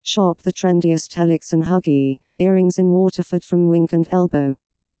Shop the Trendiest Helix and Huggie, earrings in Waterford from Wink and Elbow.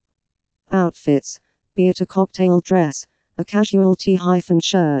 Outfits, be it a cocktail dress, a casual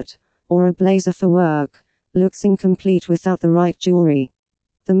tee-shirt, or a blazer for work, looks incomplete without the right jewelry.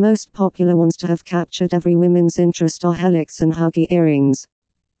 The most popular ones to have captured every woman's interest are Helix and Huggie earrings.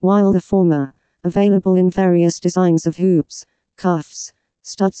 While the former, available in various designs of hoops, cuffs,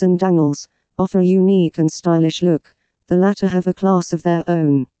 studs and dangles, offer a unique and stylish look, the latter have a class of their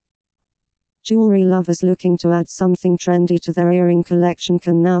own. Jewelry lovers looking to add something trendy to their earring collection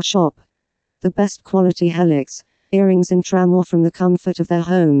can now shop the best quality Helix earrings in tram or from the comfort of their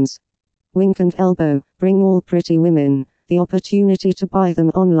homes. Wink and Elbow bring all pretty women the opportunity to buy them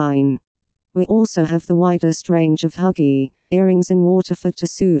online. We also have the widest range of Huggie earrings in Waterford to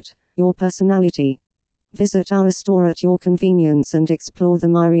suit your personality. Visit our store at your convenience and explore the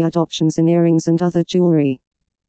myriad options in earrings and other jewelry.